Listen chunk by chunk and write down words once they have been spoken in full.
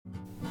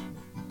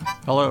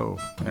Hello,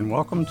 and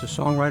welcome to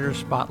Songwriters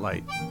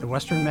Spotlight, the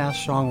Western Mass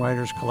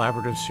Songwriters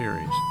Collaborative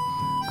Series.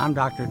 I'm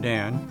Dr.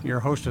 Dan, your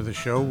host of the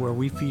show, where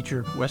we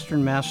feature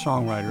Western Mass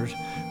songwriters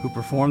who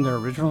perform their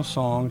original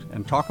songs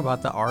and talk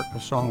about the art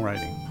of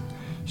songwriting.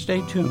 Stay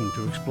tuned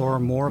to explore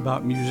more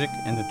about music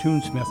and the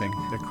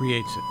tunesmithing that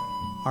creates it.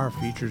 Our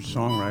featured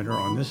songwriter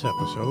on this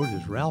episode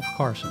is Ralph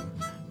Carson,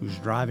 whose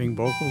driving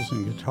vocals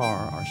and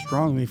guitar are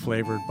strongly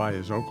flavored by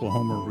his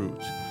Oklahoma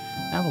roots.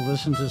 Have a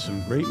listen to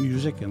some great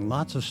music and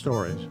lots of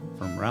stories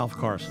from Ralph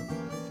Carson.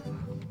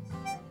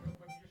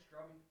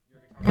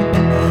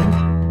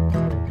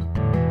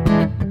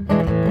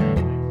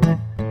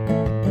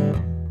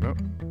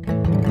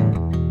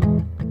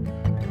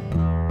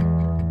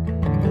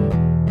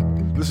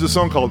 This is a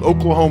song called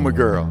Oklahoma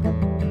Girl,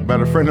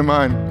 about a friend of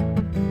mine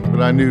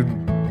that I knew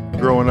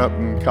growing up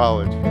in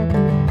college.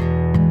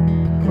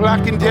 Well, I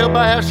can tell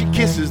by how she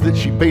kisses that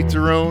she baits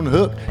her own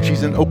hook.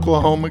 She's an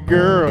Oklahoma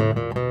girl.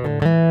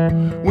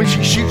 When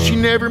she shoots, she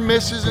never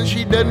misses, and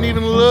she doesn't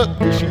even look,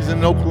 'cause she's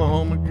an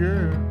Oklahoma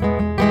girl.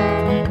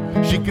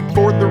 She could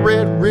ford the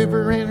Red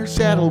River and her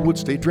saddle would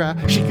stay dry.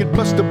 She could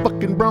bust a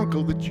bucking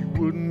bronco that you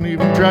wouldn't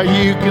even try.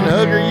 You can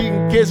hug her, you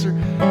can kiss her,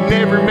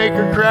 never make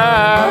her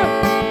cry.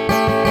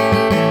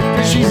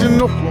 'Cause she's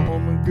an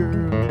Oklahoma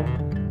girl.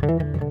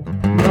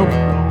 An Oklahoma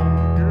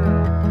girl.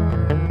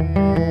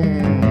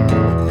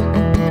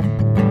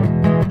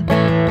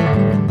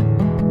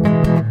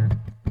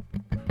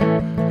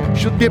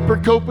 She'll dip her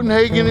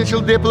Copenhagen and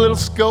she'll dip a little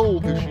Skoal,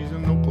 'cause she's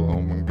an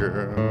Oklahoma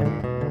girl.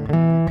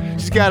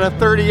 She's got a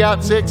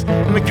 30-06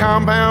 and a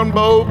compound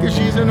bow, 'cause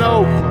she's an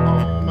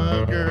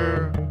Oklahoma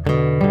girl.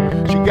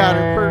 She got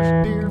her first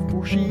deer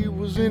before she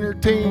was in her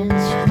teens.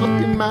 She's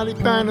looking mighty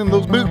fine in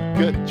those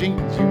bootcut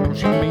jeans. You know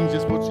she means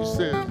just what she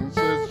says and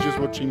says just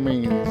what she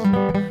means,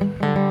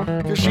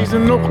 'cause she's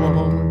an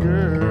Oklahoma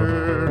girl.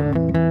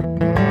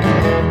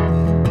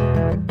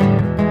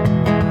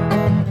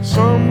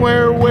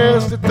 Somewhere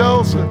west of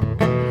Tulsa,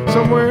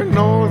 somewhere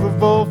north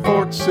of Old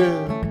Fort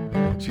Sill,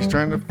 she's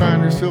trying to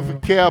find herself a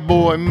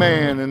cowboy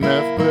man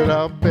enough, but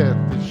I'll bet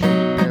that she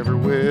never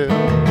will,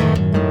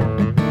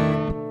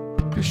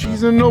 'cause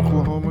she's an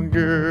Oklahoma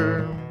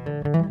girl.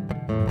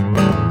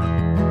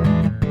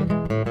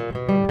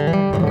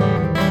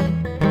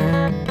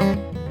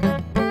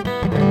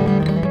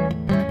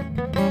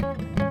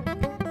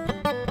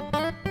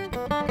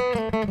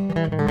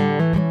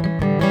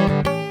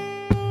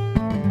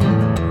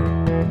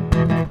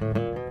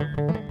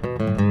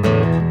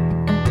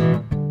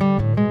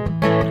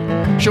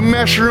 She'll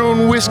mash her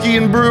own whiskey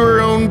and brew her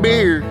own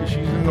beer, 'cause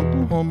she's an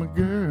Oklahoma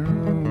girl.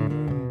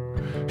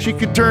 She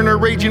could turn a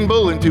raging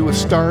bull into a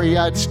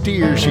starry-eyed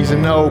steer. She's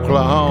an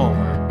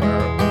Oklahoma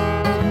girl.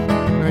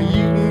 Now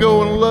you can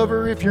go and love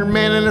her if you're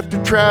man enough to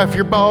try. If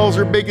your balls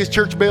are big as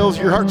church bells,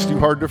 your heart's too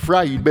hard to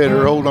fry. You'd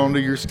better hold on to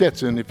your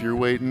Stetson if you're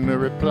waiting a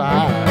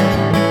reply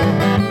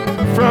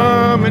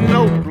from an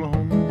Oklahoma girl.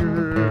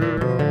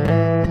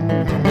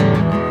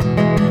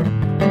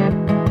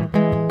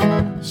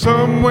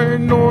 Somewhere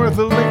north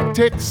of Lake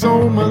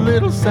Texoma, a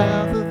little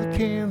south of the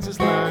Kansas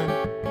line,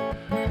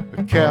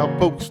 a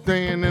cowpoke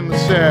staying in the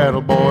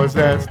saddle, boys,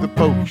 that's the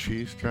poke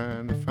she's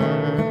trying to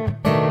find.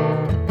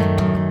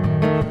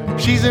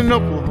 She's an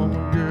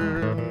Oklahoma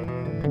girl.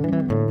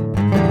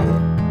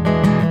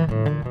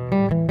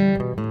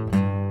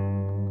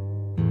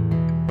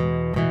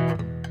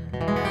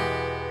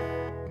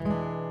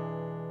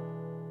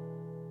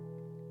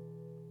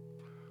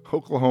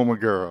 Oklahoma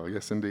girl,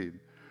 yes indeed.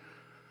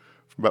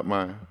 About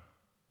my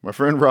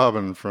friend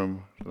Robin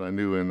that I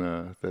knew at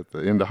the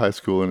end of high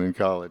school and in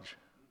college.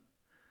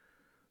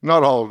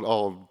 Not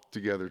all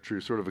together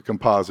true, sort of a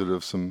composite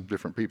of some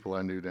different people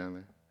I knew down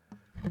there.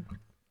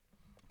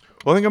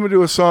 Well, I think I'm gonna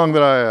do a song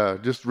that I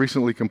just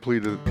recently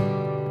completed.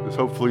 It's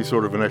hopefully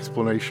sort of an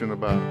explanation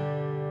about.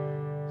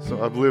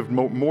 So I've lived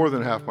more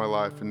than half my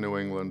life in New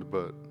England,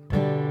 but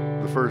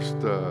the first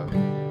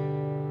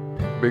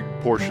big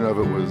portion of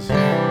it was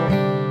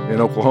in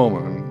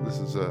Oklahoma, and this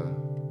is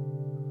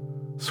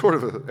sort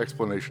of an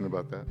explanation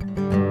about that.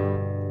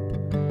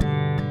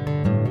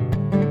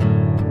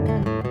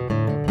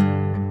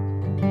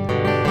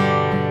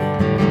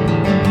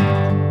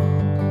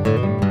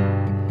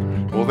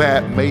 Well,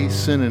 that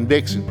Mason and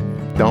Dixon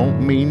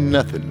don't mean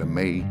nothing to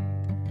me.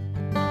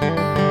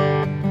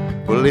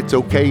 Well, it's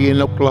okay in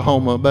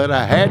Oklahoma, but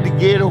I had to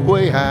get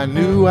away. I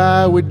knew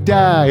I would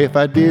die if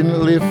I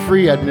didn't live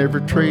free. I'd never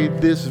trade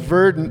this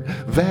verdant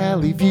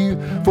valley view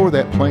for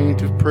that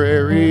plaintive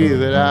prairie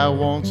that I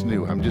once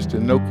knew. I'm just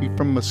an Okie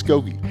from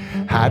Muskogee,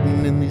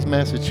 hiding in these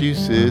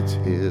Massachusetts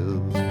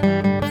hills.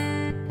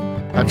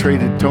 I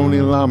traded Tony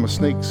Lama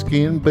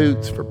snakeskin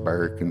boots for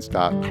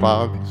Birkenstock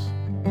clogs.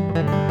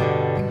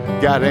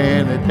 Got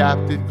an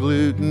adopted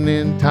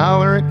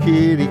gluten-intolerant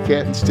kitty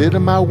cat instead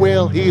of my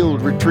well-heeled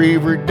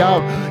retriever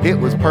dog. It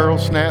was pearl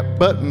snap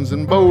buttons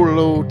and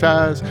bolo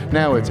ties.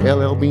 Now it's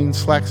LL Bean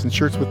slacks and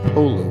shirts with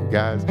polo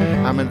guys.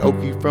 I'm an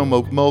Okie from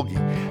Okmulgee,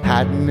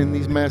 hiding in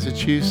these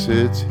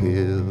Massachusetts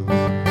hills.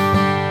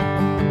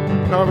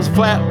 I was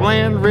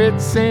flatland, red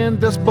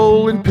sand, dust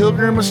bowl, and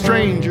pilgrim, a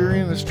stranger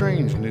in a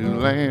strange new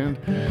land.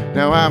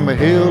 Now I'm a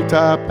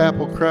hilltop,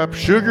 apple crop,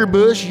 sugar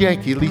bush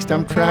Yankee. At least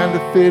I'm trying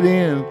to fit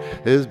in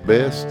as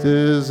best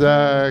as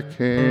I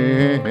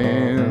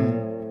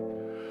can.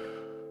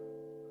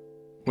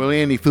 Well,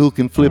 any fool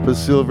can flip a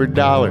silver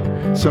dollar.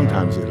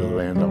 Sometimes it'll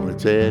land on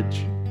its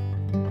edge.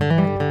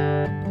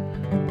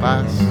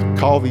 I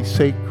call these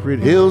sacred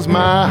hills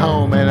my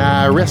home, and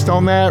I rest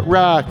on that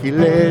rocky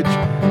ledge.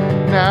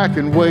 Now I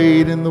can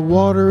wade in the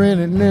water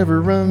and it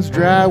never runs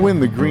dry. When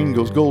the green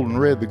goes golden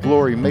red, the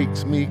glory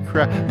makes me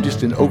cry. I'm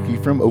just an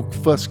Okie from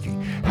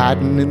Okefuskie,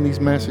 hiding in these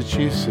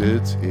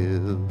Massachusetts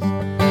hills.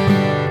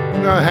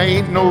 Now, I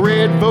ain't no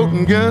red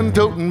voting, gun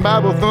toting,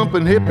 Bible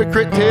thumping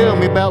hypocrite. Tell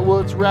me about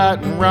what's right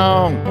and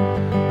wrong.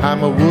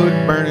 I'm a wood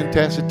burning,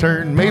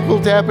 taciturn,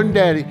 maple tapping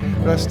daddy,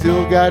 but I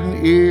still got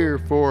an ear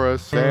for a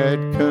sad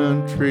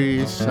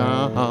country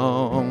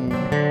song.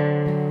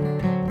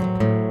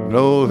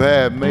 Know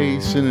that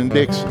Mason and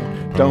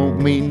Dixon don't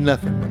mean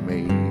nothing to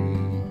me.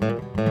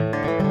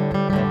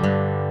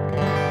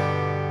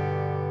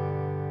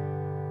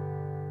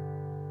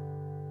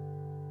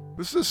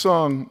 This is a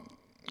song,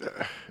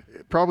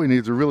 it probably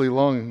needs a really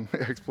long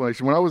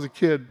explanation. When I was a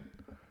kid,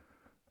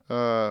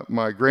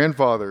 my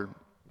grandfather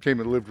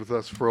came and lived with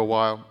us for a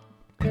while.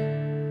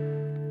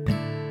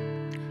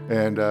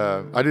 And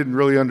I didn't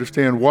really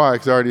understand why,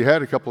 because I already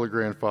had a couple of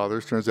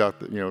grandfathers. Turns out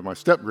that, my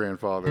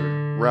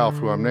step-grandfather, Ralph,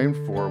 who I'm named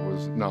for,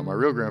 was not my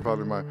real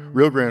grandfather. My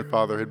real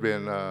grandfather had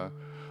been,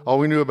 all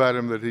we knew about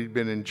him, that he'd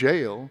been in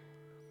jail,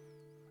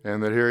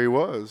 and that here he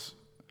was,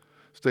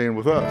 staying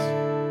with us.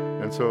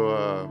 And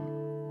so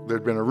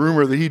there'd been a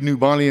rumor that he knew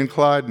Bonnie and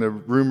Clyde, and a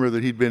rumor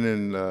that he'd been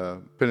in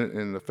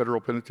the federal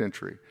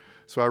penitentiary.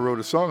 So I wrote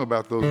a song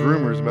about those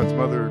rumors, about some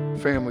other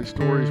family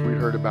stories we'd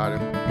heard about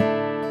him.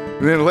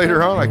 And then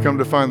later on, I come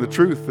to find the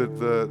truth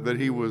that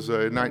he was,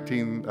 in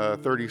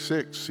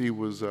 1936, he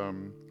was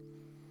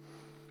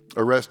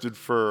arrested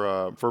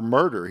for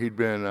murder. He had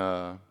been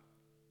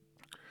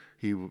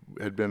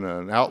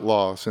an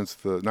outlaw since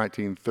the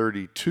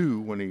 1932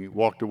 when he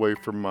walked away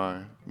from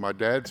my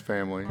dad's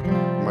family.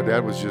 My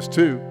dad was just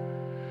 2,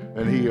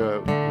 and he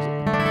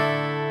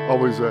was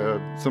always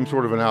some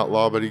sort of an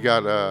outlaw, but he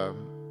got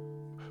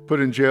put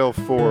in jail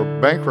for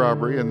bank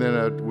robbery, and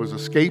then was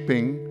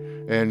escaping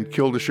and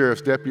killed a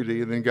sheriff's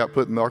deputy, and then got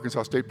put in the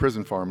Arkansas State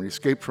Prison Farm. And he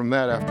escaped from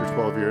that after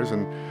 12 years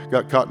and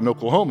got caught in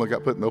Oklahoma,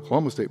 got put in the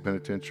Oklahoma State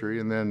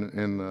Penitentiary. And then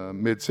in the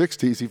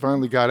mid-60s, he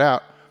finally got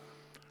out,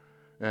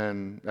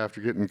 and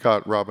after getting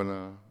caught robbing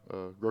a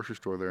grocery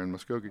store there in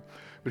Muskogee.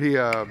 But he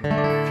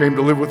came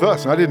to live with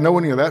us. And I didn't know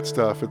any of that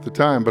stuff at the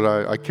time, but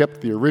I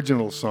kept the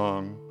original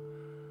song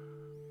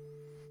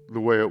the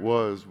way it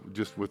was,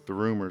 just with the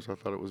rumors. I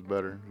thought it was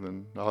better.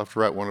 Then I'll have to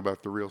write one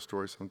about the real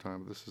story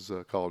sometime. This is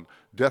called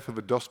Death of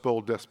a Dust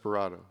Bowl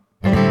Desperado.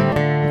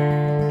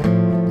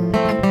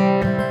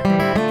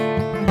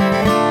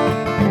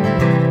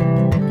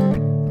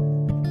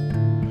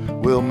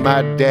 Well,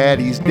 my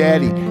daddy's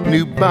daddy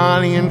knew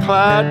Bonnie and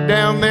Clyde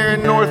down there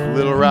in North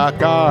Little Rock,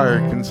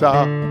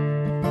 Arkansas.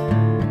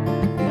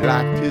 He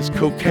liked his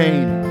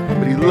cocaine,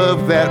 but he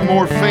loved that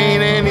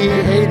morphine, and he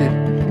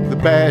hated the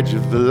badge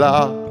of the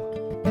law.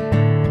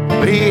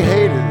 He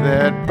hated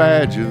that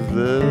badge of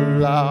the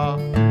law.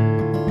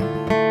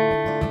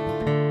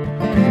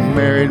 He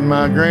married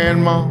my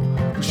grandma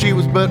when she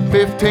was but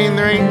 15.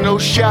 There ain't no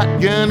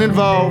shotgun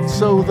involved,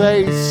 so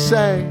they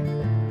say.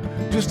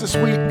 Just a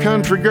sweet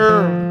country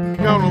girl,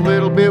 gone a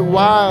little bit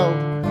wild,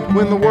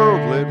 when the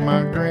world led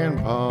my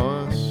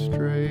grandpa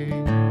astray.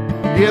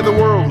 Yeah, the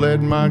world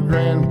led my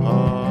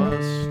grandpa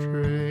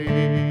astray.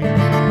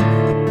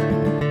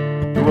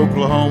 To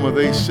Oklahoma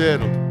they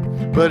settled,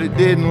 but it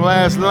didn't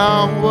last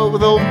long. Well,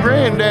 with old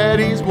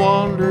granddaddy's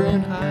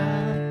wandering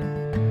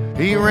high,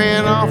 he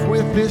ran off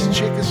with this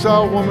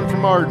Chickasaw woman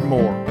from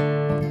Ardmore.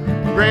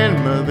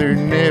 Grandmother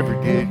never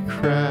did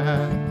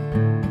cry.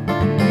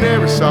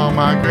 Never saw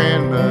my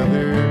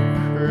grandmother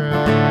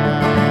cry.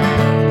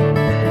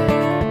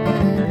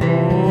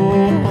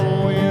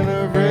 Oh, in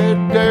a red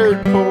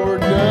dirt poor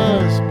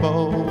dust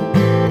bowl.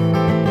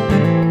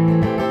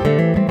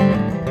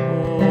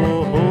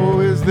 Oh,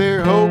 is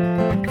there hope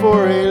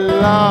for a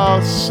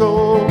lost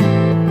soul?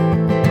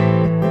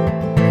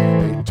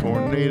 A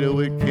tornado,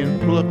 it can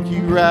pluck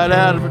you right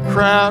out of a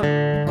crowd,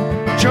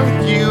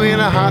 chunk you in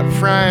a hot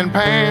frying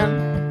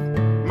pan.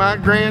 My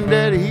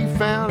granddaddy, he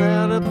found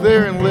out up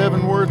there in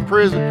Leavenworth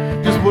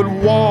prison just what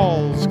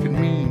walls can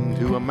mean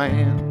to a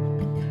man,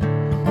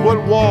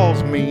 what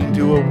walls mean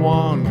to a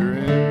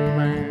wandering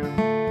man.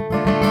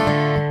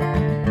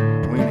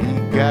 When he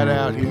got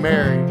out, he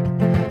married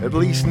at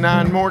least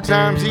 9 more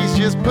times. He's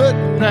just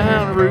putting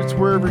down roots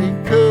wherever he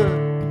could.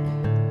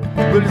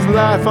 But his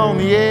life on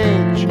the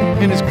edge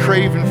and his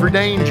craving for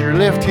danger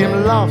left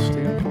him lost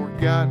and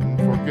forgotten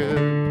for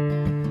good.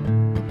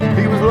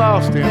 He was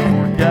lost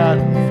and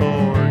forgotten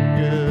for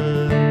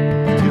good,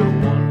 till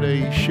one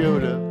day he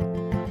showed up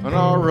on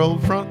our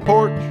old front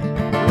porch.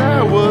 When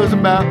I was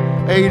about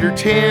 8 or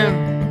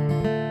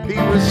 10, he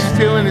was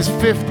still in his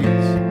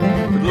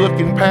 50s, but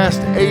looking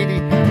past 80,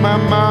 my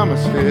mama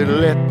said,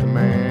 let the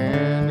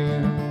man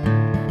in.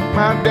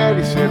 My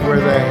daddy said, where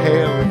the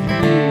hell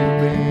have you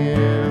been?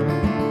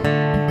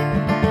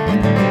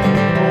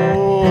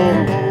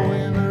 Oh,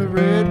 in a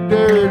red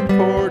dirt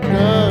poor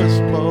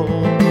dust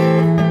bowl.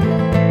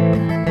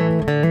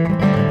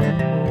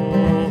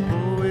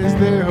 Oh, is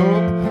there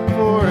hope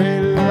for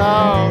a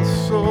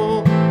lost soul?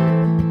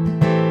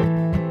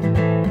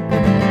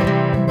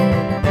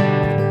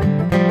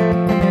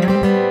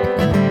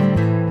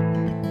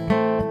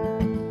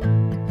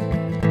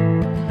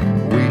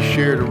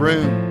 Shared a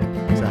room,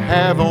 to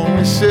have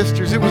only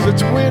sisters. It was a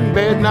twin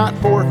bed not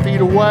 4 feet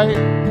away.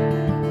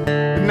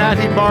 At night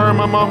he'd borrow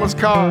my mama's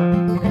car,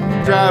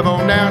 drive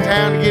on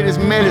downtown to get his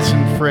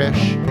medicine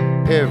fresh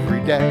every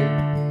day.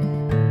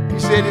 He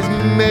said his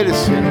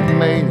medicine had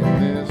made him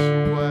this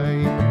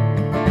way.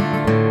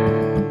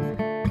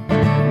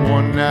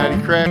 One night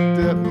he cracked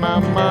up my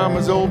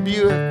mama's old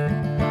Buick.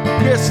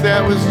 Guess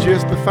that was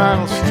just the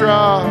final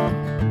straw.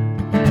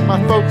 My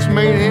folks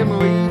made him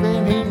leave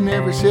and he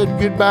never said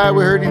goodbye.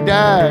 We heard he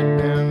died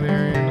down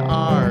there in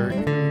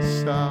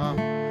Arkansas.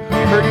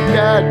 Heard he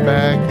died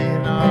back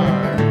in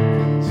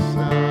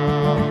Arkansas.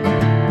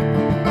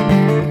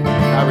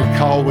 I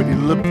recall what he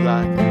looked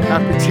like. I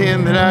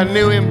pretend that I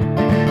knew him.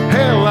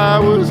 Hell, I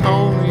was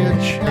only a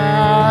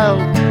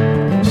child.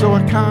 So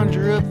I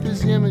conjure up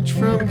this image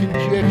from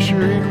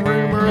conjecture and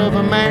rumor of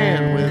a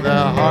man with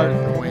a heart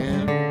that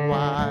went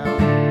wild.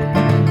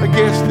 I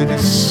guess that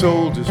his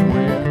soul just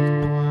went.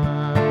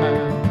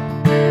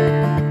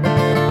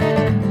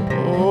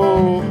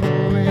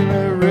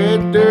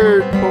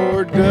 Dirt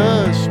poor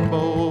dust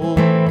bowl.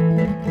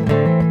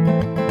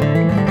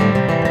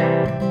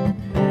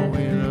 Oh,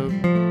 in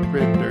a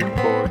red dirt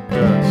poor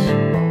dust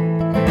bowl.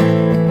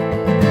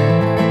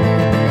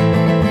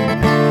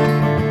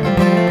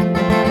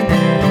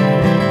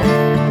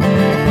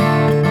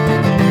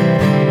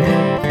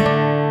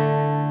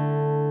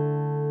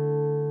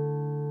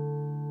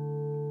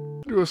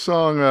 Do a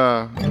song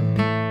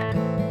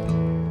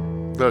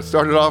that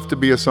started off to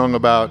be a song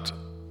about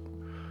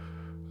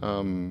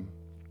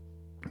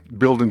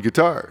building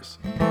guitars,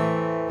 and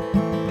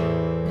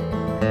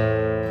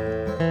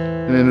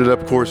ended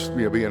up, of course,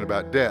 being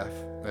about death,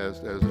 as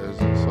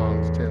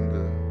songs tend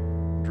to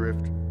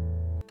drift.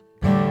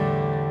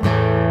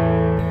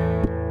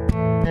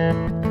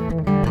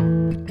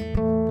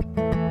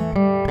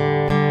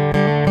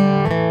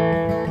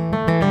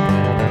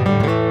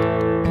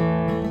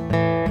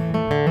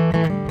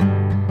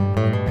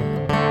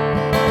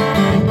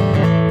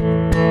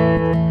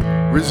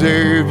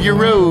 Reserve your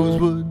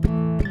rosewood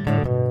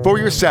for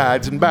your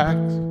sides and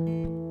backs.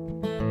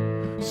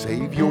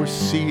 Save your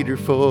cedar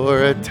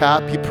for a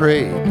top you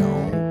pray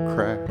don't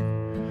crack.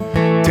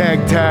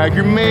 Tag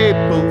your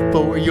maple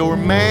for your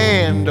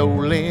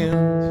mandolins.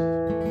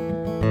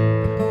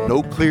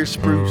 No clear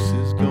spruce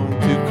is going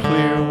to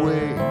clear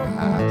away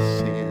my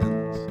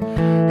sins.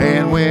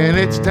 And when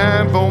it's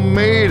time for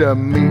me to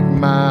meet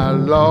my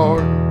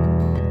Lord,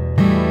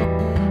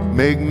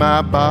 make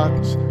my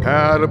box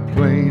out of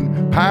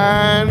plain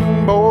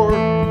pine board.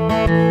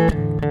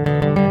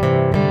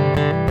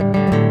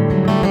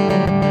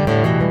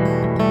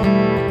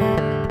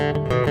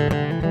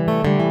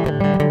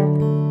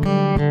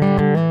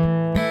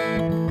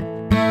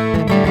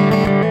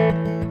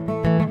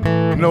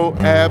 No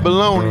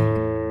abalone,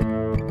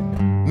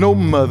 no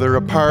mother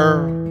of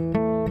pearl,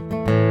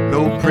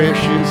 no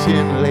precious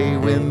inlay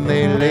when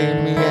they lay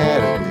me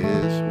out of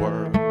this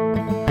world.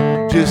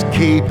 Just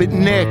keep it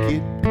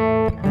naked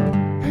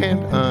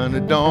and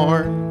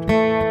unadorned,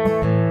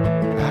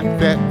 like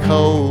that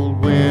cold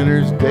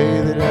winter's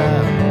day that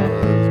I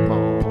was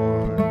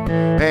born.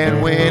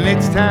 And when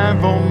it's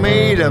time for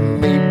me to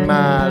meet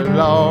my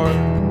Lord,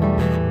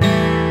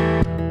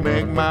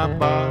 make my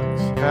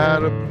box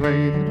out of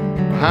plain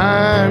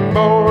pine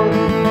board.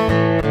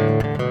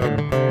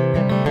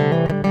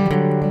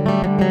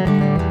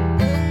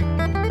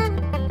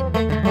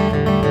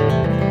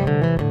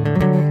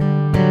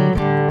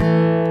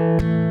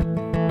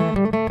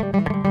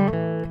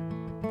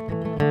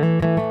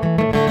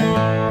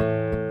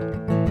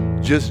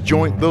 Just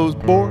joint those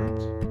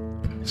boards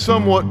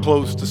somewhat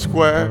close to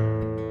square,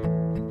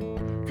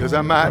 'cause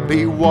I might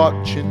be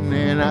watching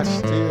and I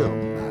still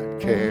might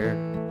care.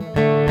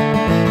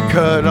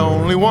 Cut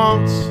only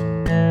once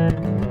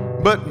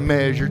but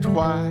measure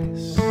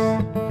twice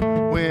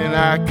when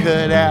I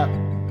cut out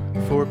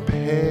for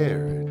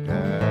paradise.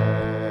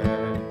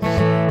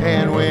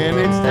 And when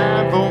it's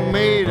time for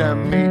me to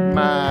meet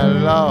my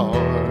Lord,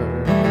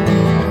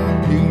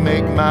 you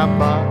make my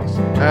box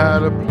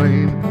out of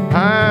plain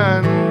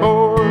pine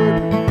board.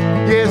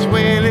 Yes,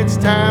 when it's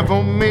time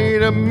for me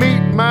to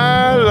meet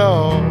my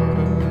Lord,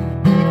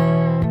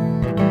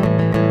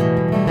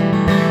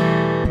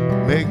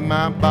 make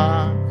my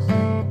box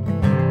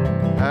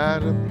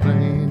out of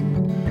plain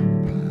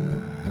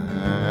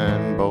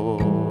pine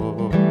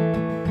board.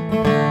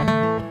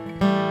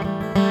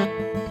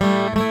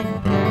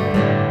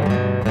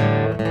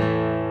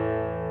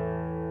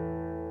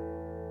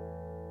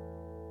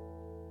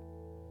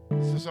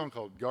 It's a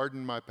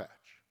guarding my patch.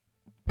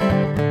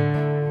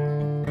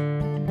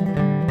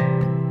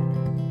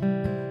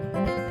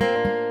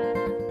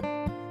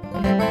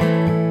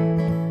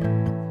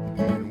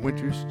 And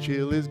winter's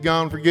chill is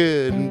gone for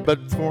good and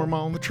buds form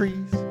on the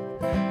trees.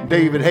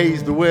 David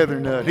Hayes, the weather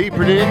nut, he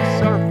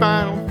predicts our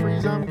final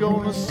freeze. I'm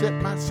gonna set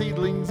my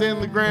seedlings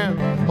in the ground,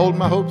 hold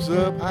my hopes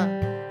up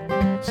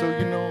high, so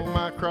you know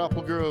my crop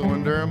will grow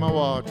under my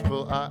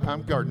watchful eye.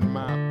 I'm guarding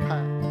my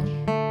patch,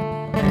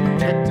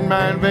 protecting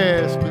my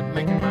investment,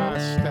 making my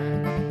stash.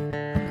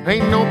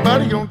 Ain't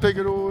nobody gonna take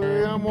it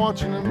away, I'm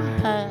watching them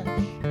hatch.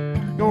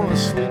 Gonna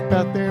sleep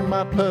out there in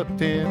my pup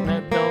tent,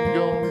 that dog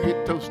gonna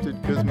get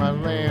toasted, cause my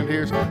land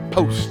here's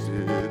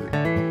posted.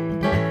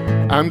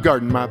 I'm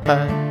guarding my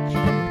patch.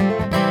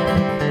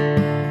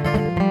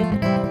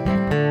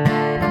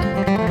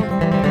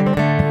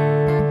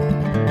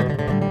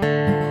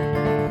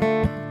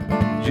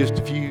 Just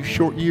a few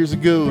short years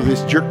ago,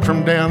 this jerk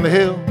from down the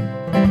hill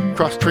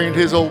cross-trained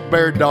his old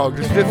bear dog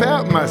to sniff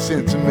out my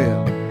sense of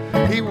mill.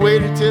 He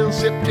waited till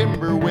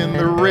September when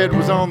the red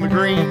was on the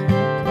green,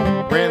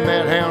 ran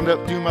that hound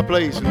up to my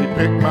place and he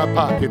picked my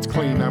pockets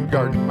clean. I'm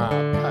guarding my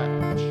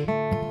patch,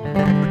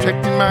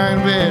 protecting my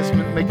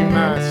investment, making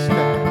my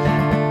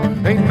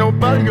stash. Ain't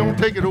nobody gonna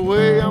take it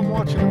away, I'm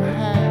watching them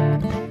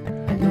hatch.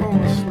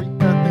 Gonna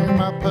sleep out there in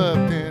my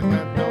pub tent,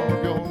 that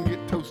dog gonna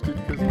get toasted,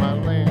 cause my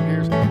land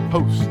here's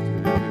posted.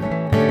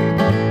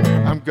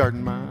 I'm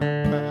guarding my patch.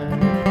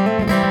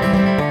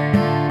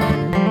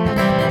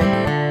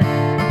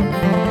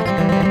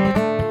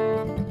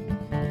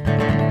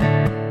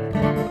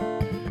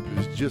 It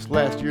was just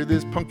last year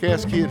this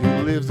punk-ass kid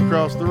who lives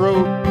across the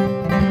road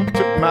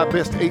took my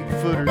best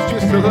 8-footers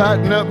just to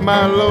lighten up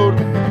my load.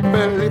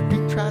 Well, if he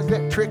tries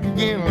that trick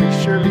again, well,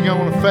 he's surely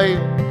gonna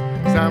fail.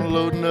 So I'm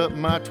loading up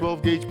my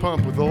 12-gauge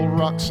pump with old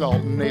rock salt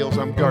and nails.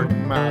 I'm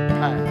guarding my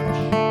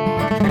patch,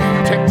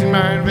 protecting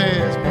my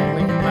investment,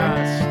 making my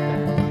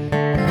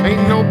stash.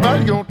 Ain't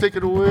nobody gonna take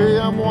it away,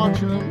 I'm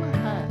watching them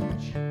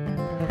hatch.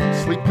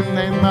 Sleeping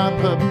in my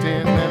pup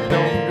tent, that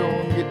dog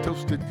gonna get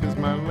toasted, cause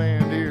my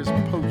land here's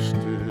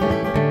posted.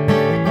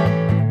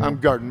 I'm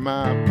guarding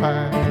my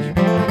patch.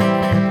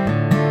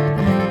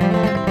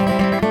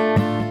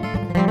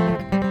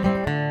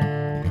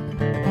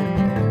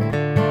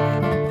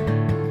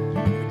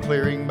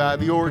 Clearing by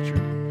the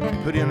orchard,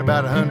 put in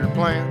about 100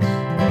 plants.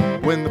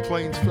 When the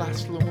planes fly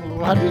slow and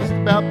low, I just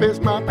about piss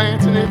my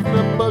pants. And if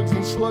the bugs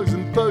and slugs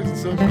and thugs and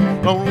such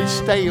only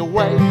stay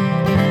away,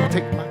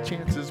 take my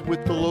chances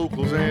with the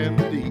locals and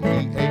the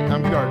DEA.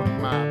 I'm guarding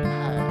my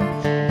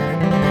patch,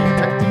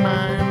 protecting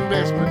my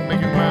investment,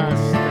 making my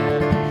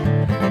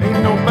stash.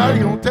 Ain't nobody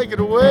gonna take it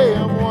away,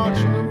 I'm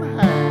watching them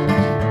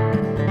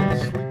hatch.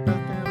 Sleep out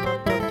there in my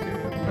bucket,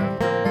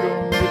 I'm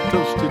gonna get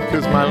toasted,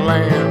 cause my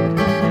land,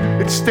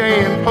 it's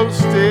staying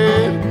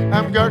posted.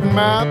 I'm guarding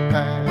my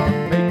patch,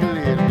 make a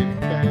little bit of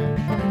cash,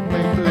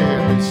 make a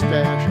little bit of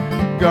stash,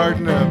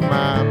 guarding up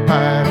my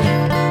patch.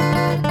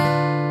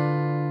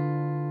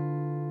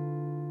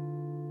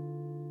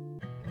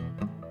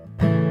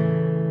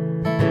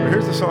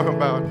 Here's a song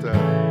about,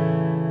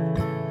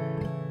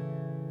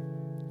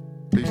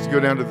 I used to go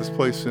down to this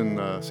place in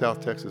South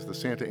Texas, the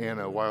Santa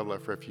Ana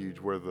Wildlife Refuge,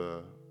 where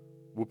the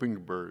whooping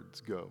birds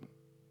go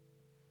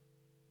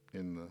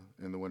in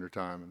the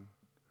wintertime.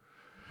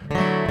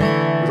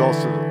 There's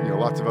also,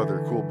 lots of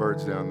other cool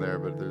birds down there,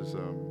 but there's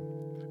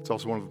it's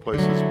also one of the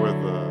places where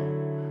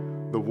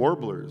the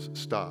warblers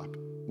stop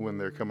when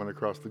they're coming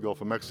across the Gulf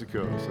of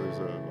Mexico. So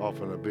there's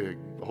often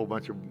a whole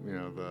bunch of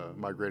the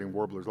migrating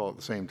warblers all at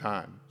the same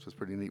time. So it's a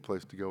pretty neat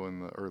place to go in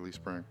the early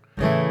spring.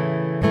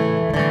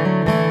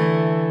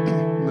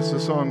 This is a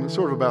song that's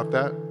sort of about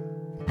that.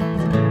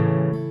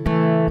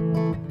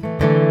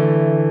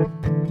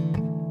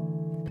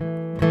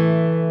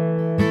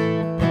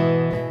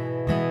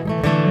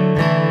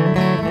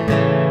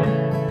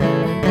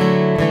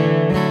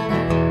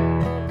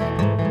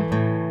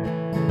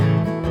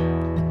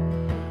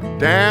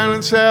 Down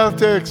in South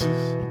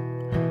Texas,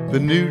 the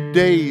new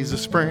days of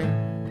spring,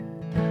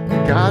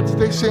 the gods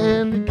they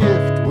send a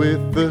gift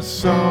with the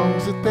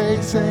songs that they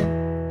sing.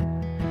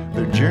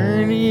 Their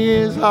journey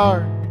is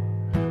hard,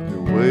 their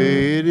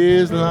wait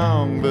is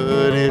long,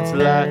 but it's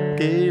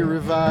like a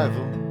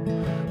revival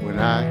when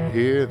I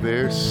hear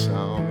their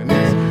song. And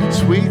it's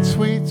sweet,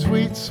 sweet,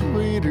 sweet,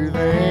 sweeter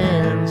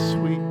than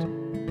sweet.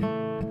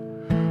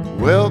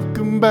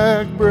 Welcome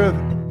back,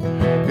 brother.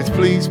 It's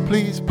please,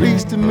 please,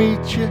 pleased to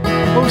meet you.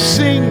 Oh,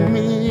 sing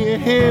me a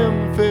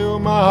hymn, fill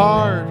my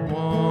heart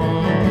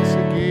once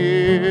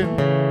again.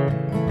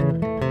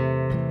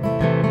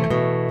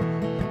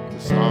 The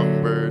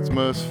songbirds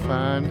must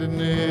find a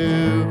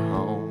new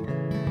home.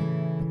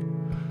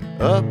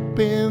 Up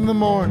in the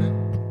morning,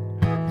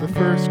 the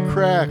first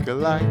crack of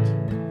light,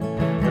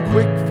 a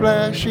quick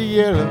flash of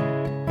yellow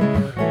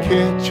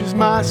catches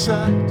my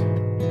sight.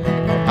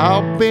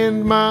 I'll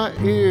bend my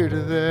ear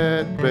to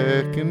that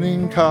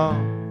beckoning call.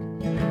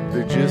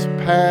 They're just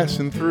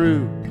passing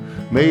through,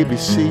 maybe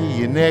see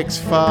you next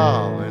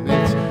fall. And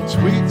it's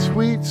sweet,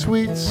 sweet,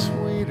 sweet,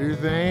 sweeter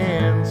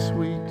than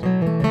sweet.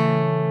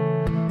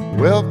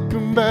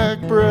 Welcome back,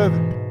 brother.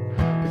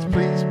 It's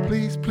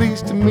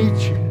pleased to meet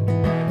you.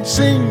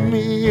 Sing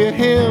me a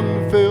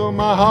hymn to fill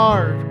my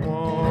heart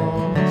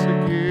once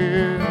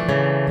again.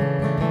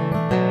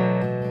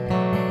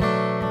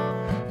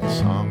 The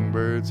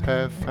songbirds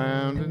have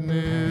found a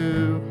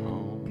new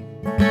home.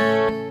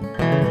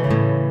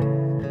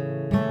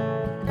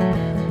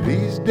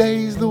 These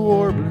days the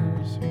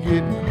warblers are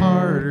getting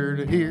harder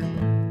to hear.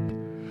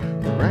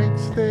 The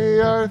ranks they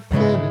are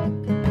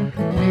thinning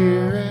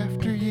year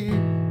after year.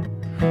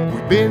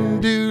 We've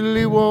been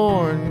duly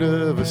warned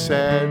of a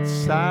sad,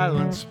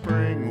 silent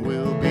spring.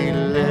 We'll be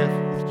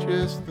left with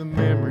just the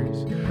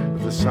memories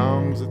of the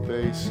songs that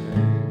they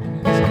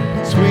sing.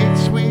 It's sweet,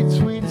 sweet,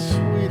 sweet,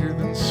 sweeter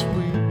than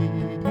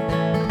sweet.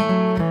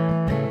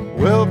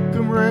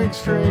 Welcome, rank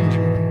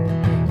stranger.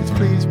 It's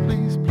pleased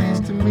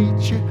to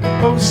meet you.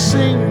 Oh,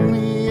 sing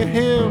me a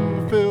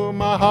hymn, fill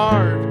my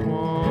heart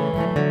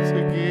once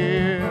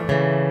again.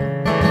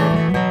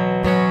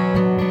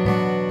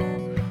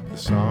 The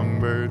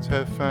songbirds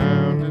have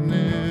found a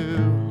new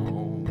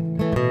home.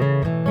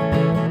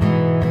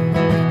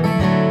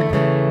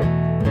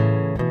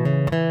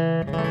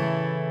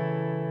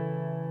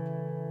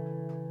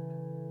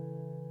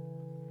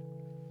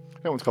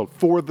 That one's called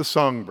For the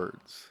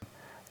Songbirds.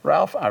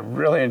 Ralph, I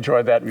really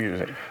enjoyed that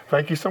music.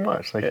 Thank you so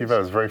much. Thank you. It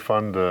was very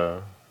fun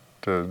to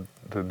do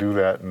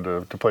that and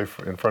to play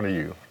in front of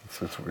you.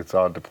 It's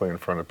odd to play in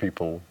front of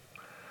people,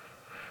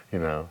 you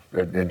know,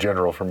 in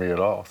general for me at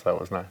all. So that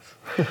was nice.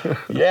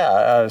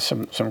 Yeah,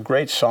 some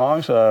great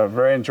songs,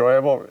 very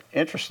enjoyable,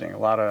 interesting. A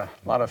lot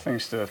of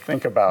things to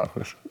think about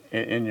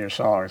in your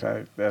songs.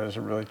 That is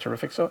really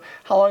terrific. So,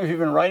 how long have you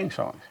been writing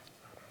songs?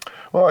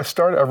 Well, I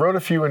wrote a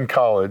few in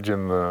college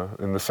in the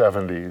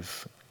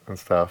 70s and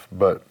stuff,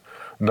 but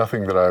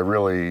nothing that I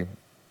really,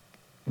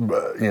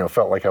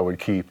 felt like I would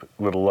keep.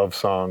 Little love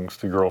songs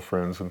to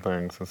girlfriends and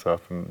things and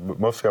stuff. But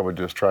mostly I would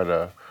just try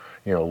to,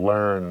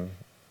 learn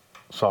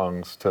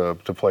songs to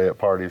play at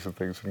parties and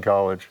things in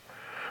college.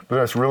 But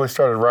I really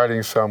started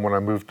writing some when I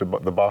moved to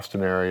the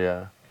Boston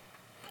area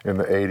in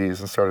the 80s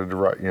and started to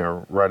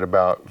write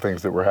about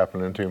things that were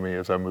happening to me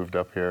as I moved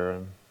up here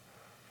and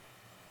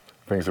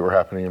things that were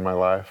happening in my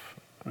life.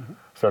 Mm-hmm.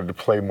 Started to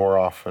play more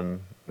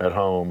often at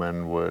home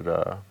and would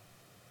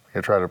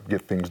try to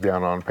get things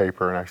down on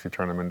paper and actually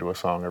turn them into a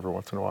song every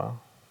once in a while.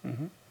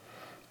 Mm-hmm.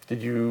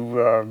 Did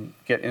you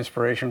get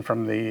inspiration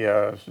from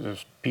the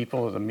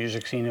people of the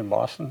music scene in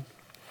Boston?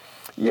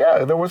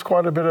 Yeah, there was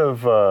quite a bit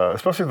of,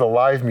 especially the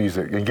live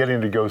music, and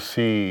getting to go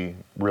see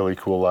really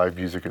cool live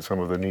music at some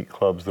of the neat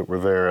clubs that were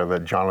there, the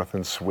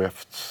Jonathan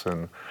Swifts,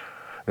 and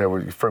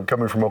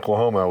coming from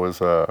Oklahoma, I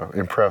was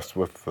impressed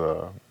with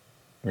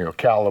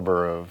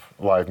caliber of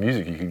live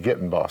music you could get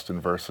in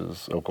Boston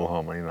versus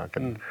Oklahoma.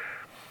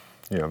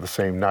 The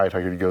same night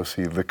I could go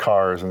see the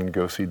Cars and then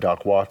go see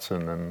Doc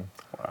Watson, and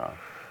wow.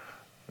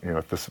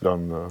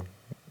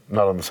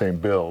 Not on the same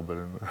bill, but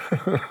in the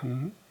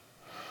mm-hmm.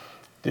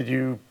 Did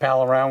you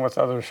pal around with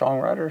other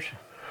songwriters?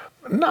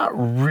 Not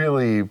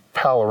really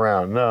pal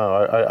around,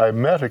 no. I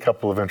met a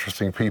couple of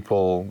interesting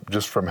people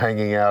just from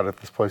hanging out at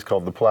this place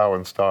called the Plough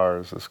and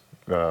Stars, this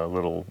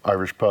little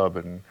Irish pub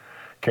in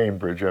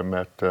Cambridge. I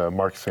met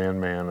Mark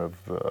Sandman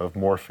of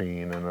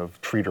Morphine and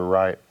of Treater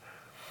Wright.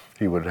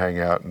 He would hang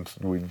out and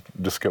we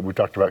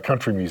talked about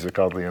country music,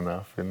 oddly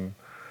enough, and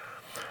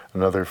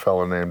another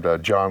fellow named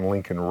John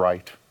Lincoln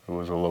Wright, who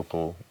was a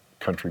local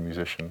country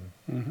musician.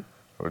 Mm-hmm.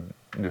 I would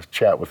just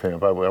chat with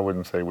him. I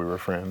wouldn't say we were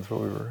friends,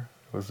 but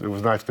it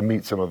was nice to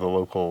meet some of the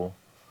local,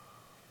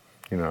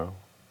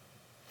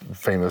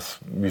 famous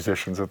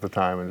musicians at the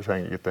time and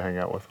just get to hang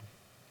out with them.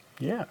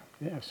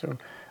 Yeah. So,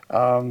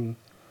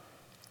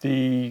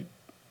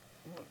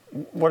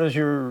 what is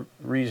your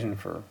reason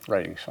for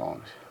writing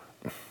songs?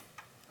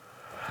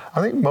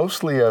 I think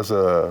mostly as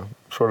a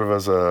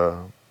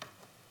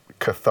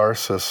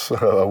catharsis,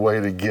 a way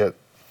to get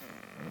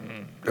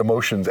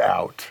emotions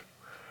out.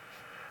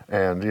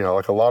 And,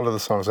 like a lot of the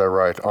songs I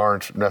write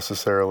aren't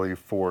necessarily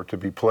to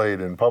be played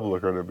in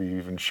public or to be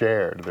even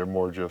shared. They're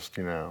more just,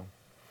 sort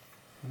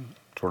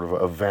of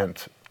an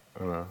event.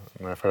 And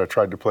I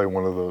tried to play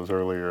one of those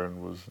earlier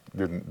and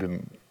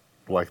didn't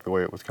like the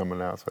way it was coming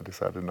out, so I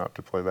decided not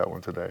to play that one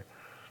today.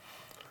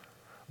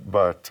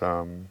 But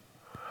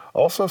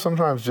also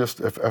sometimes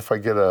just if I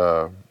get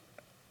a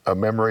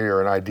memory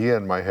or an idea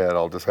in my head,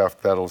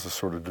 that'll just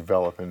sort of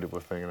develop into a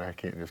thing, and I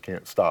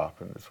can't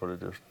stop, and it sort of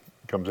just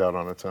comes out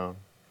on its own.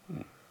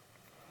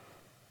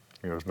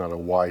 There's not a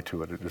why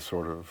to it. It just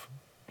sort of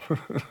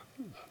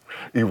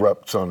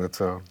erupts on its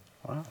own.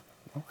 Wow.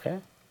 Okay.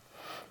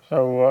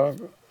 So,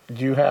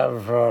 do you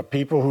have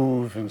people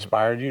who've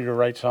inspired you to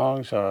write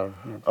songs?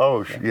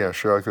 Yeah,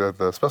 sure.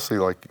 Especially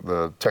like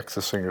the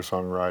Texas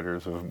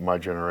singer-songwriters of my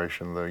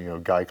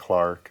generation. Guy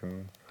Clark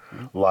and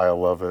Lyle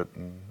Lovett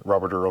and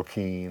Robert Earl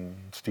Keen,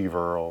 Steve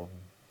Earle,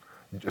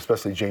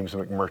 especially James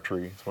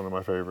McMurtry. It's one of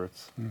my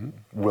favorites. Mm-hmm.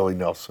 Willie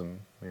Nelson.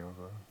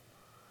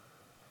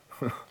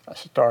 A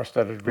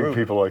star-studded group.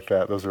 People like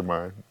that. Those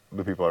are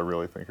the people I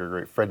really think are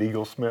great. Fred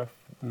Eaglesmith.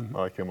 Mm-hmm. I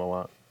like him a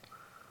lot.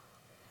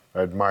 I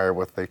admire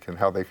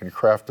how they can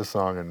craft a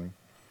song and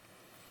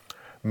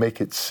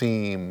make it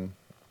seem,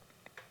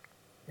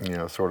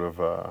 sort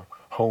of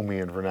homey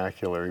and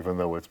vernacular, even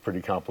though it's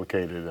pretty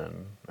complicated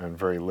and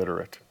very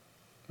literate.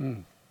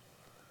 Mm.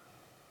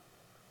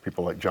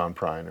 People like John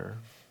Priner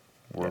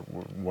were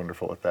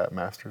wonderful at that,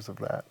 masters of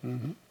that.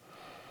 Mm-hmm.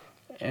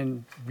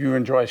 And you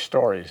enjoy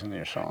stories in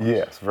your songs?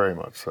 Yes, very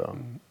much so.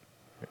 Mm-hmm.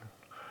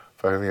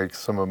 Yeah. I think like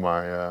some of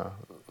my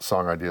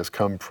song ideas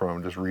come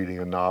from just reading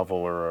a novel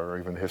or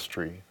even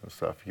history and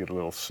stuff. You get a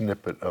little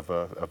snippet of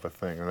a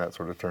thing, and that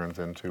sort of turns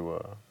into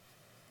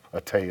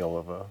a tale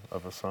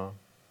of a song.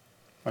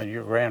 Well,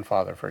 your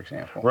grandfather, for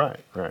example. Right.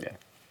 Yeah. Right.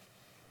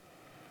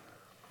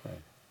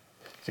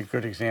 It's a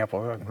good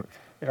example.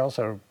 It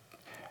also,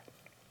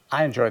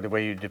 I enjoyed the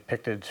way you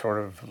depicted sort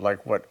of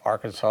like what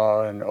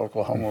Arkansas and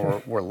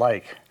Oklahoma were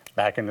like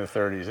back in the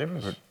 30s. It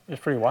was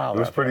pretty wild. It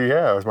was pretty,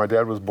 yeah. My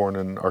dad was born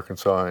in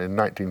Arkansas in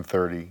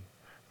 1930.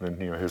 And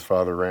then, his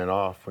father ran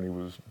off when he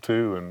was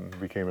 2 and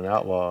became an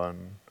outlaw.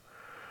 And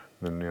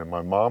then,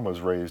 my mom was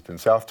raised in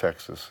South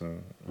Texas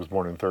and was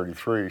born in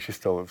 33.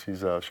 She'll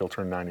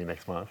turn 90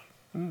 next month.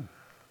 Mm.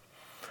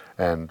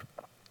 And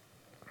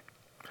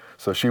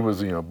so she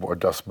was, a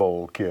Dust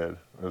Bowl kid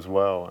as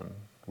well. And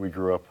we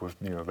grew up with,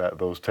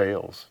 those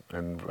tales.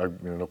 And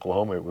in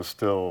Oklahoma, the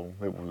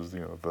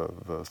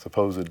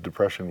supposed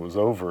depression was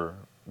over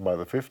by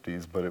the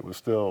 50s, but it was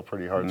still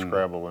pretty hard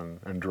scrabble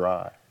and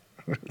dry.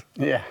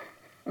 Yeah.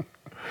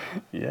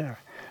 Yeah.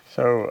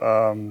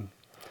 So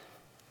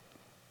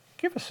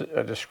give us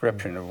a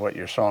description of what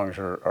your songs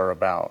are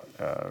about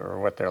or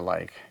what they're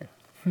like.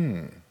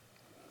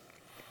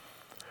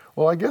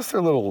 Well, I guess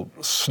they're little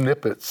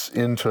snippets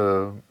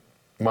into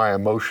my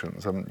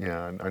emotions. I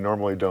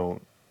normally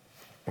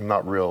I'm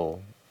not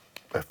real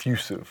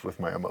effusive with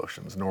my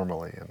emotions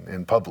normally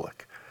in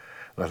public.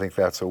 And I think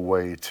that's a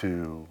way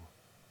to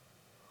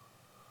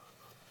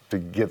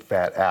get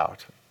that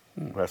out.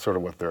 That's sort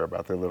of what they're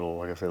about. They're little,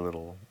 like I say,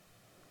 little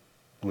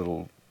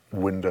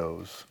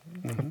windows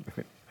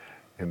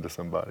into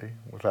somebody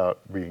without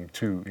being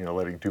too,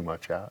 letting too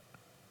much out.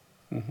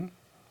 Mm-hmm.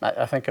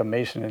 I think of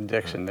Mason and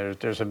Dixon.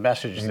 There's a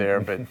message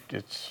there, but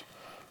it's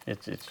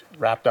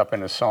wrapped up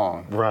in a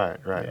song. Right.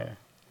 Yeah.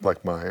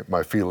 Like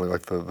my feeling,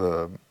 like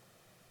the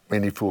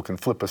any fool can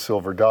flip a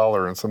silver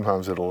dollar, and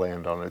sometimes it'll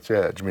land on its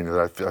edge. Meaning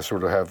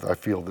that I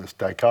feel this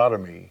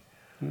dichotomy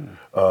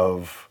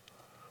of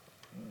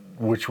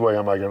which way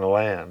am I going to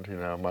land?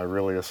 Am I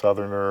really a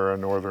Southerner or a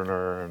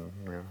Northerner? And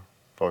I've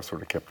always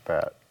sort of kept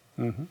that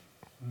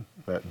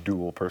that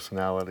dual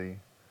personality.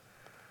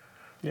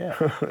 Yeah.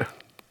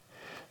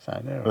 I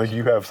know. I think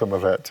you have some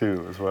of that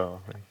too, as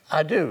well.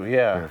 I do.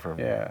 Yeah.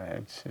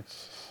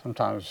 It's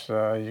sometimes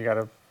you got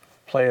to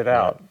play it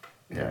out.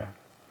 Yeah.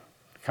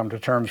 Come to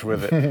terms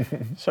with it.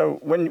 So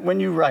when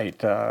you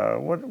write,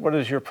 what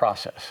is your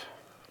process?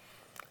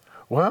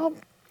 Well,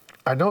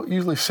 I don't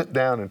usually sit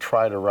down and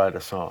try to write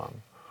a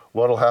song.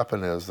 What'll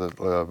happen is that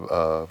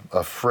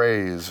a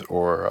phrase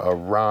or a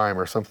rhyme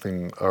or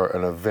something or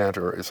an event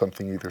or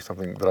something, either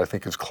something that I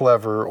think is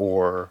clever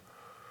or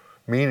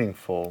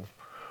meaningful,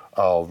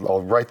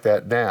 I'll write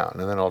that down,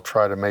 and then I'll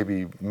try to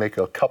maybe make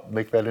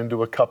that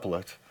into a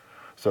couplet.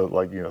 So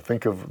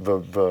think of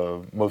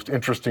the most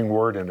interesting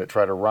word in it,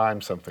 try to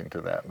rhyme something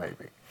to that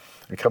maybe,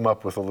 and come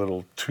up with a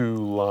little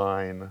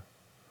 2-line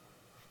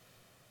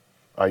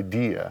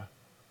idea.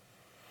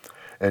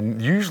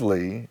 And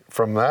usually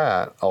from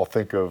that, I'll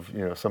think of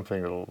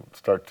something that'll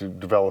start to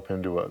develop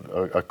into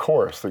a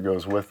chorus that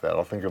goes with that.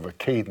 I'll think of a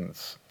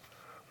cadence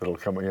that'll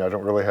come. I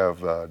don't really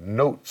have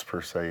notes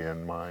per se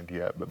in mind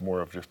yet, but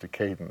more of just a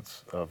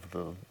cadence of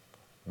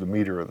the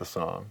meter of the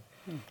song,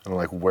 and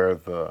like where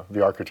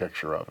the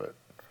architecture of it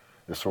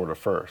is sort of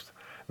first.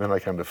 And then I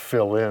kind of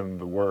fill in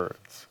the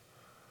words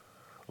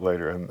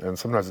later, and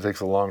sometimes it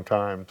takes a long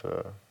time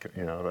to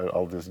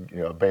I'll just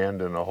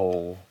abandon a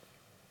whole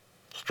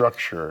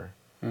structure.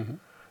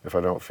 If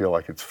I don't feel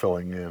like it's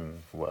filling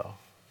in well.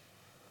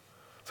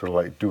 Sort of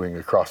like doing a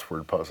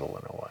crossword puzzle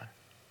in a way.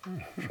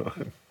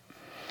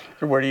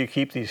 So where do you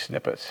keep these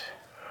snippets?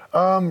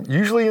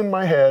 Usually in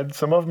my head.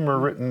 Some of them are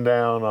written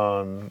down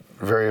on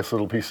various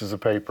little pieces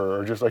of paper,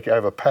 or just like I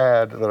have a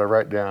pad that I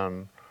write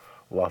down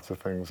lots of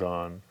things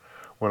on.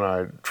 When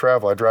I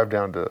travel, I drive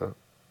down to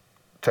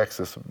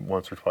Texas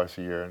once or twice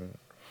a year, and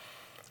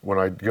when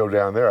I go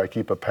down there, I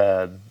keep a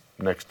pad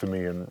next to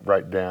me and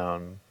write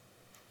down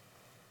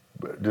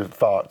just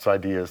thoughts,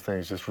 ideas,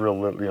 things, just real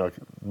little,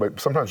 but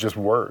sometimes just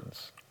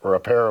words or a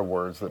pair of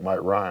words that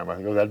might rhyme. I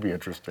think, that'd be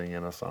interesting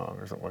in a song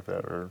or something like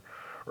that, or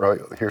I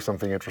hear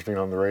something interesting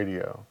on the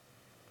radio,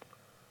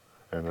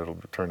 and it'll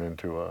turn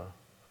into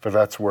but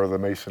that's where the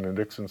Mason and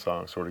Dixon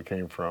song sort of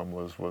came from,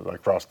 was I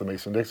crossed the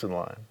Mason-Dixon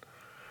line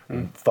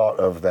and thought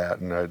of that,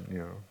 and I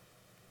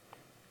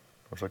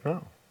was like,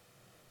 oh,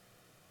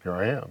 here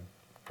I am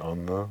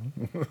on the...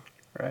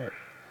 Right.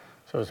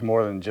 So it's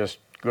more than just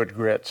good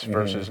grits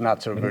versus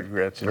not so good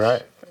grits. It's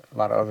right. A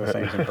lot of other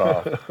things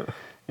involved.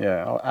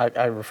 Yeah,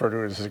 I refer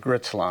to it as the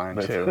grits line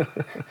too.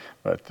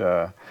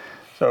 But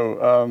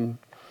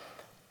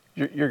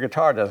Your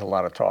guitar does a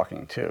lot of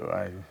talking too.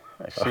 I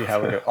see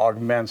how it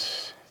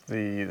augments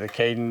the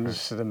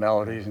cadence, the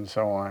melodies, and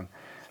so on.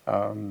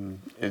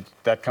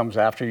 That comes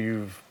after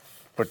you've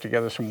put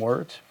together some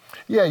words?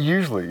 Yeah,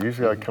 usually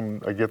I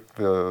get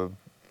the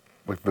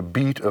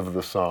beat of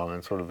the song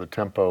and sort of the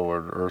tempo,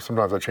 or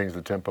sometimes I change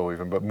the tempo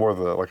even, but more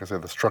like I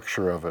said, the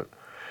structure of it,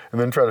 and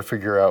then try to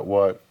figure out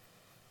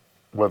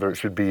whether it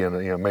should be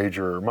in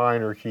major or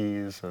minor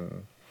keys.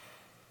 And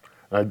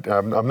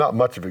I'm not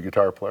much of a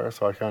guitar player,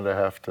 so I kind of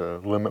have to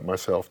limit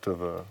myself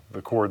to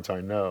the chords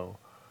I know.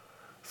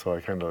 So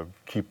I kind of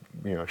keep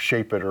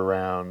shape it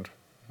around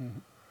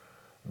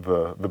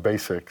the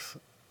basics.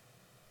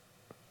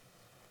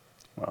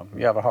 Well,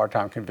 you have a hard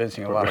time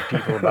convincing a lot of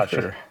people about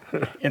your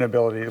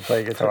inability to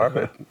play guitar,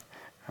 but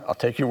I'll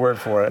take your word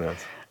for it.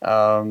 Yes.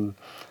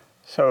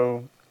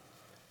 So,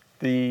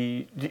 do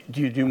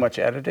you do much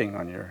editing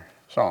on your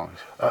songs?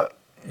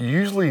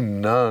 Usually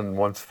none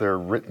once they're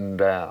written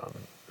down.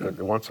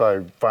 Once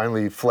I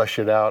finally flesh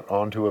it out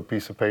onto a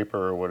piece of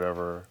paper or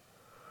whatever,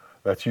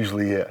 that's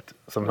usually it.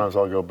 Sometimes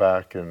I'll go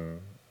back and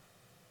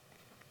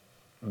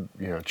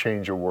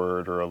change a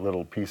word or a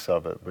little piece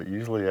of it, but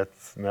usually I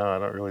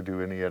don't really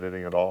do any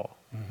editing at all.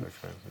 I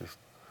just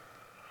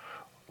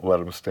let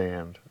them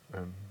stand.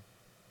 And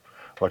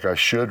like I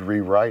should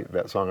rewrite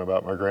that song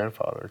about my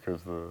grandfather,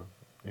 because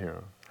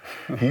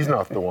he's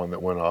not the one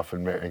that went off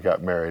and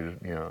got married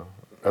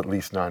at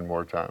least 9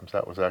 more times.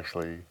 That was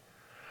actually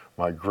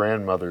my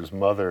grandmother's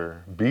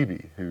mother,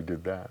 Bibi, who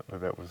did that.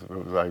 But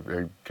I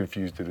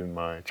confused it in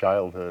my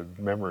childhood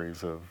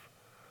memories of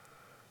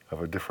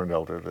a different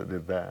elder that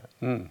did that.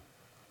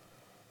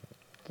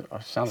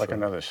 Sounds like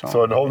another song.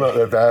 So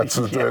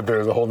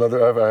there's a whole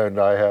nother, and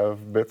I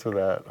have bits of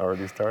that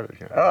already started.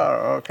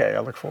 Oh, okay. I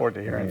look forward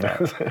to hearing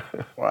that.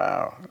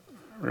 Wow,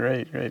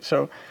 great.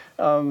 So,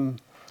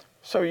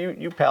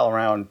 you pal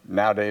around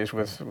nowadays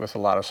with a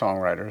lot of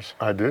songwriters.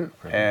 I do,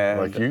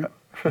 like you.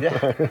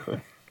 Yeah.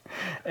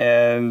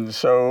 And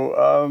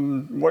so,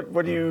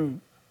 what do you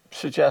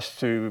suggest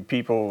to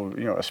people,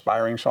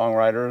 aspiring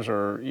songwriters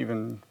or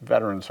even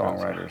veteran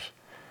songwriters?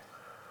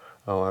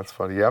 Oh, that's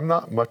funny. Yeah, I'm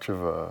not much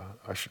of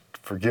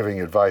for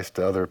giving advice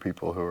to other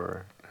people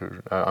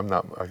I'm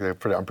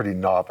pretty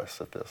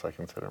novice at this, I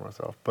consider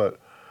myself. But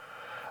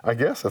I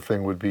guess the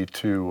thing would be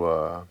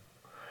to,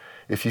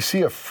 if you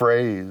see a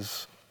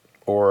phrase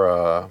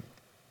or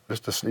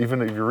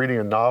even if you're reading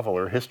a novel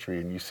or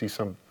history and you see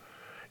some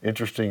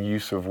interesting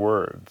use of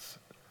words,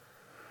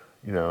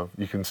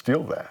 you can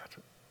steal that.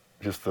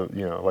 Just picking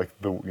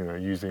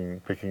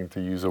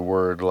to use a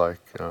word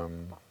like, I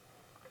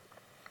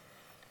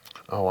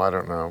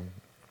don't know.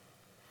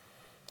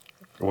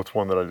 What's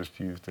one that I just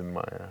used in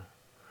my,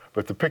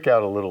 but to pick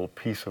out a little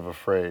piece of a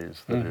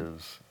phrase that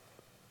is,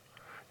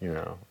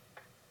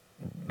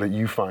 that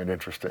you find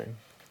interesting.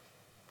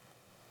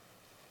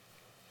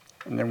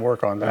 And then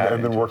work on that.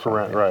 And then work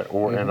around, right.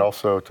 And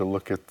also to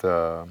look at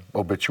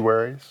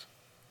obituaries.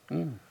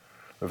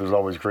 There's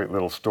always great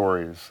little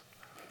stories.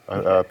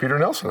 Peter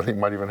Nelson, I think,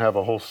 might even have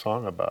a whole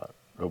song about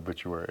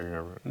obituary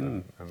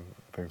and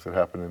things that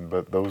happen.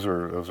 But those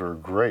are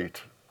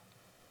great,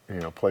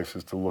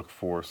 places to look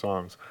for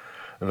songs.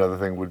 Another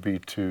thing would be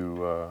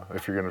to,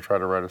 if you're going to try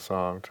to write a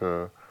song,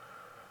 to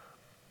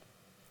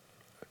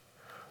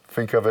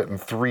think of it in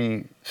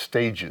 3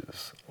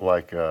 stages,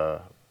 like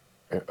a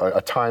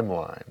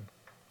timeline.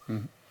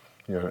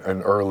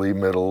 An early,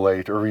 middle,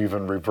 late, or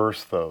even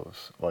reverse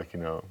those. Like,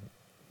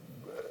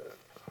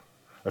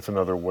 that's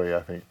another way,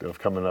 I think, of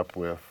coming up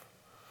with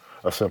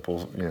a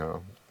simple, if you're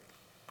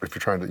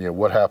trying to,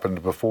 what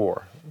happened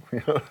before.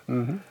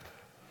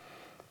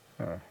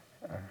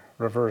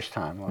 Reverse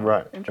timeline.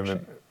 Right.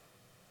 Interesting.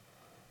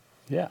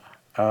 Yeah.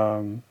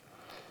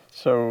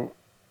 So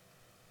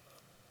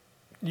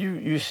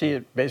you see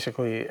it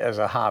basically as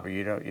a hobby.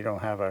 You don't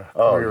have a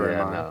career in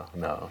mind.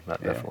 No,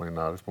 definitely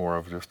not. It's more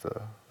of just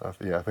a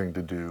thing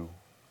to do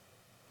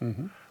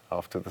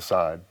off to the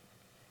side.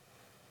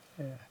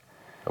 Yeah.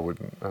 I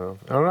wouldn't. I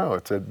don't know. I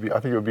think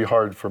it would be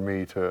hard for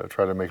me to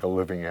try to make a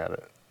living at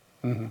it.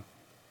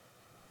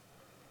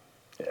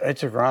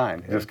 It's a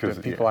grind. Just because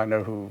people I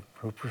know who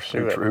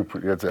pursue it.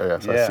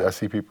 I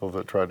see people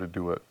that try to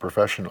do it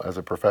as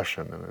a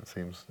profession, and it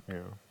seems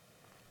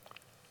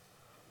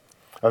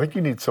I think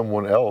you need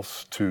someone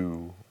else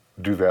to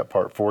do that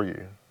part for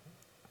you.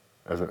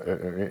 As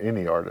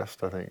any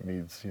artist, I think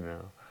needs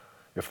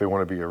if they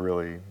want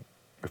to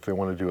if they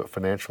want to do it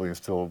financially and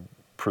still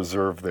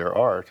preserve their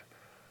art,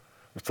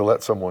 is to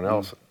let someone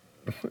else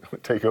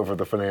take over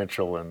the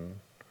financial and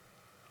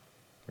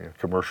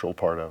commercial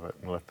part of it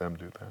and let them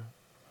do that.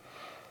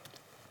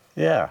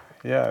 Yeah,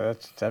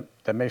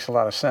 that makes a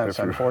lot of sense.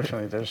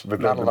 Unfortunately, there's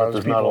not a lot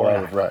of people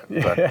around. Right.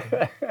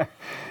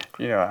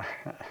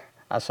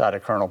 Outside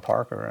of Colonel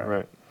Parker,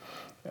 right?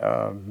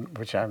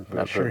 Which I'm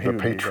not sure he would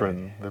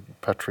the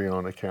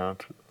Patreon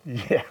account.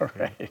 Yeah,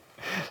 right.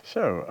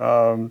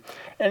 So,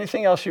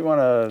 anything else you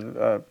want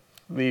to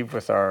leave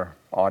with our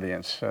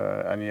audience?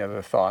 Any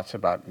other thoughts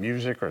about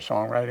music or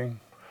songwriting?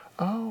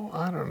 Oh,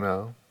 I don't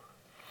know.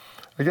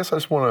 I guess I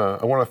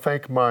want to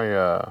thank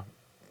my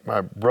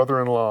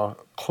brother-in-law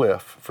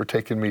Cliff for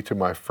taking me to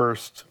my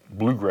first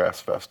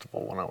bluegrass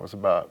festival when I was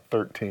about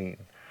 13.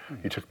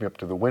 He took me up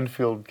to the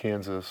Winfield,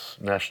 Kansas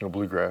National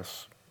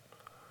Bluegrass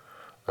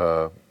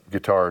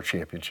Guitar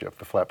Championship,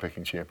 the flat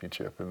picking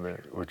championship,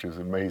 which is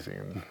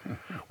amazing. And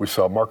we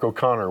saw Mark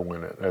O'Connor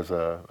win it as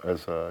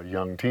a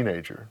young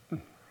teenager.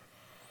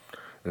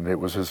 And it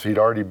was he'd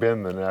already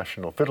been the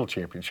National Fiddle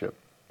Championship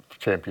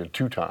champion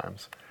 2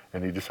 times,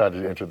 and he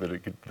decided to enter the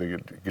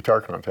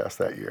guitar contest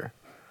that year.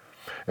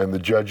 And the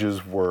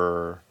judges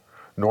were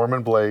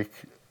Norman Blake,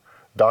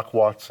 Doc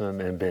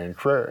Watson, and Dan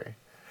Crary.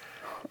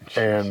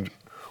 And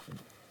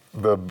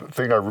the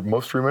thing I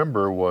most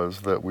remember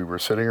was that we were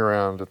sitting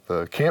around at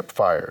the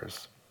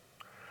campfires,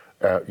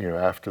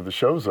 after the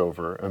show's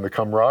over, and the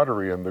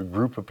camaraderie and the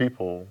group of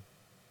people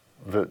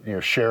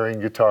that, sharing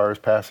guitars,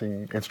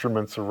 passing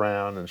instruments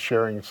around, and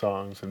sharing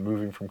songs, and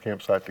moving from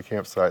campsite to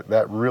campsite.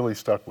 That really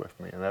stuck with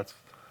me, and that's,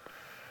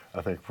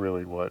 I think,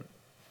 really what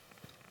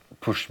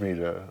pushed me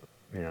to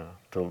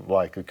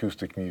like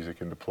acoustic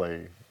music and to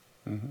play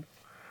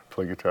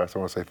guitar. So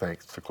I want to say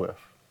thanks to Cliff.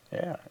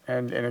 Yeah,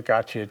 and it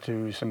got you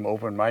to some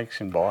open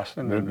mics in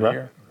Boston and Right,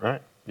 here.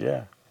 right.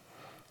 Yeah,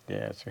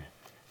 it's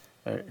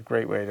a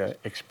great way to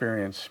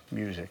experience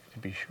music, to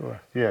be sure.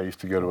 Yeah, I used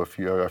to go to a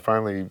few. I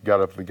finally got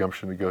up the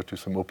gumption to go to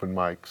some open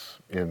mics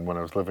when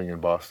I was living in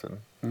Boston.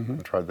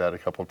 And tried that a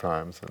couple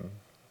times, and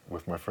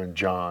with my friend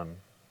John,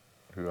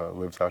 who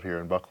lives out here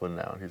in Buckland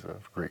now. He's a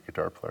great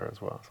guitar player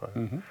as well. So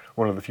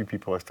one of the few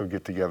people I still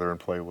get together and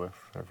play with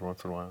every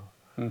once in a while.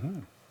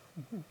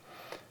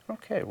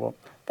 Okay, well,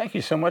 thank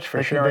you so much for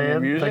Thank you, sharing Dan. your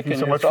music Thank you and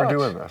so your much thoughts. for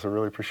doing this. I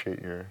really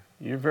appreciate your...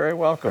 You're very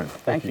welcome.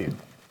 Thank you.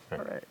 All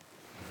All right.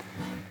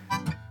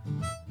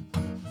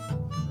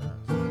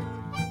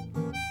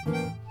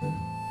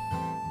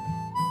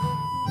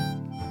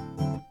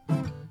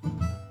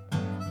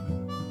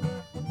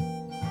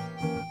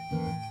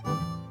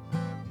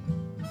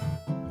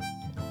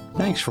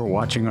 Thanks for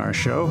watching our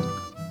show.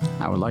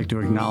 I would like to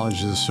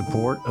acknowledge the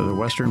support of the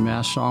Western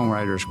Mass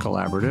Songwriters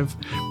Collaborative,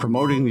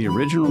 promoting the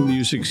original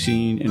music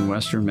scene in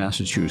Western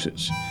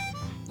Massachusetts.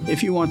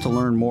 If you want to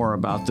learn more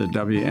about the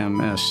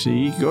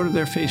WMSC, go to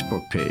their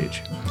Facebook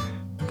page.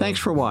 Thanks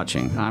for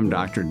watching. I'm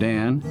Dr.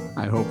 Dan.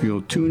 I hope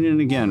you'll tune in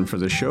again for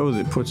the show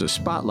that puts a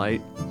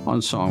spotlight on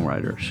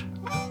songwriters.